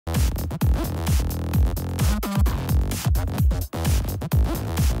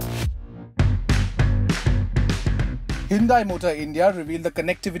Hyundai Motor India revealed the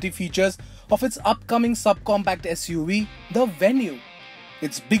connectivity features of its upcoming subcompact SUV, the Venue.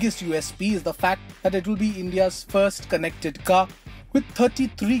 Its biggest USP is the fact that it will be India's first connected car with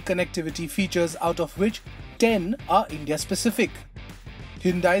 33 connectivity features, out of which 10 are India-specific.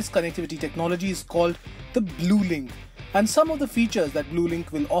 Hyundai's connectivity technology is called the Blue Link, and some of the features that Blue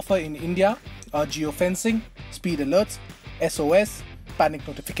Link will offer in India are geofencing, speed alerts, SOS, panic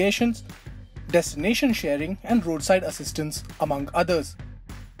notifications, destination sharing and roadside assistance, among others.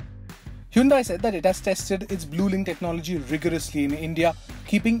 Hyundai said that it has tested its Blue Link technology rigorously in India,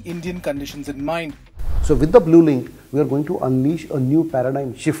 keeping Indian conditions in mind. So with the Blue Link, we are going to unleash a new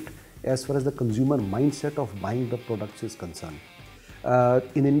paradigm shift as far as the consumer mindset of buying the products is concerned.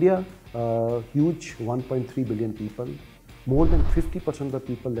 In India, huge 1.3 billion people, more than 50% of the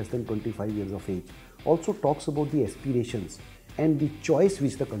people less than 25 years of age, also talks about the aspirations and the choice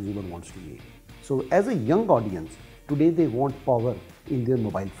which the consumer wants to make. So as a young audience, today they want power in their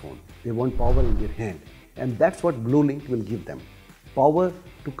mobile phone. They want power in their hand. And that's what Blue Link will give them. Power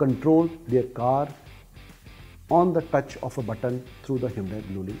to control their car on the touch of a button through the Hyundai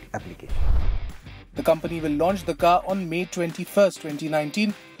Blue Link application. The company will launch the car on May 21st,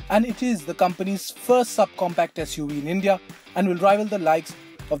 2019, and it is the company's first subcompact SUV in India and will rival the likes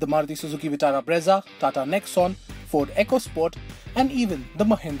of the Maruti Suzuki Vitara Brezza, Tata Nexon, Ford EcoSport, and even the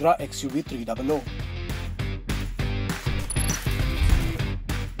Mahindra XUV 300.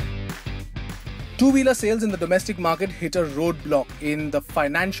 Two-wheeler sales in the domestic market hit a roadblock in the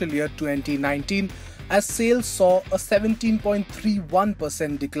financial year 2019 as sales saw a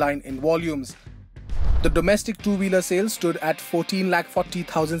 17.31% decline in volumes. The domestic two-wheeler sales stood at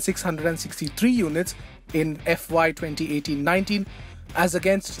 14,40,663 units in FY 2018-19 as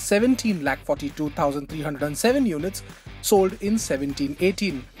against 17,42,307 units sold in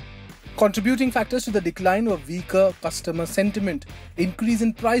 17-18. Contributing factors to the decline were weaker customer sentiment, increase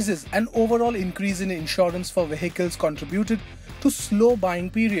in prices and overall increase in insurance for vehicles contributed to slow buying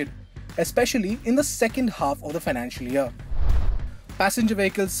period, especially in the second half of the financial year. Passenger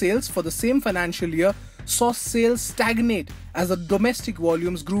vehicle sales for the same financial year saw sales stagnate as the domestic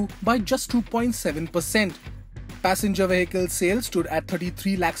volumes grew by just 2.7%. Passenger vehicle sales stood at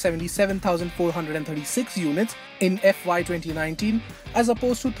 33,77,436 units in FY 2019 as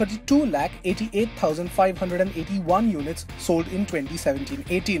opposed to 32,88,581 units sold in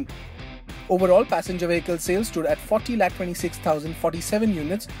 2017-18. Overall, passenger vehicle sales stood at 40,26,047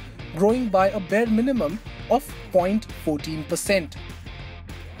 units, growing by a bare minimum of 0.14%.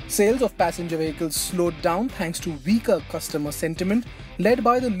 Sales of passenger vehicles slowed down thanks to weaker customer sentiment led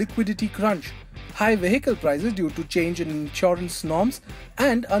by the liquidity crunch, high vehicle prices due to change in insurance norms,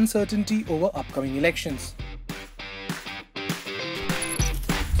 and uncertainty over upcoming elections.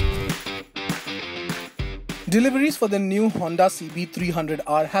 Deliveries for the new Honda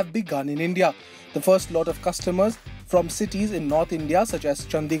CB300R have begun in India. The first lot of customers from cities in North India such as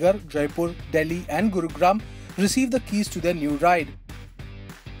Chandigarh, Jaipur, Delhi and Gurugram received the keys to their new ride.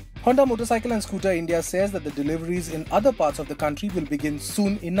 Honda Motorcycle and Scooter India says that the deliveries in other parts of the country will begin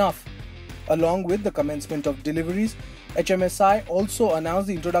soon enough. Along with the commencement of deliveries, HMSI also announced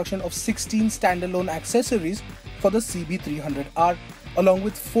the introduction of 16 standalone accessories for the CB300R, along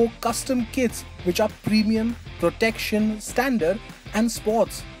with 4 custom kits which are premium, protection, standard and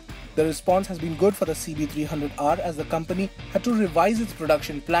sports. The response has been good for the CB300R as the company had to revise its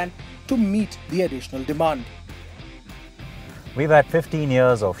production plan to meet the additional demand. We've had 15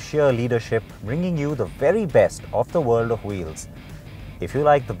 years of sheer leadership bringing you the very best of the world of wheels. If you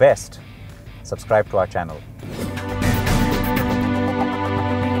like the best, subscribe to our channel.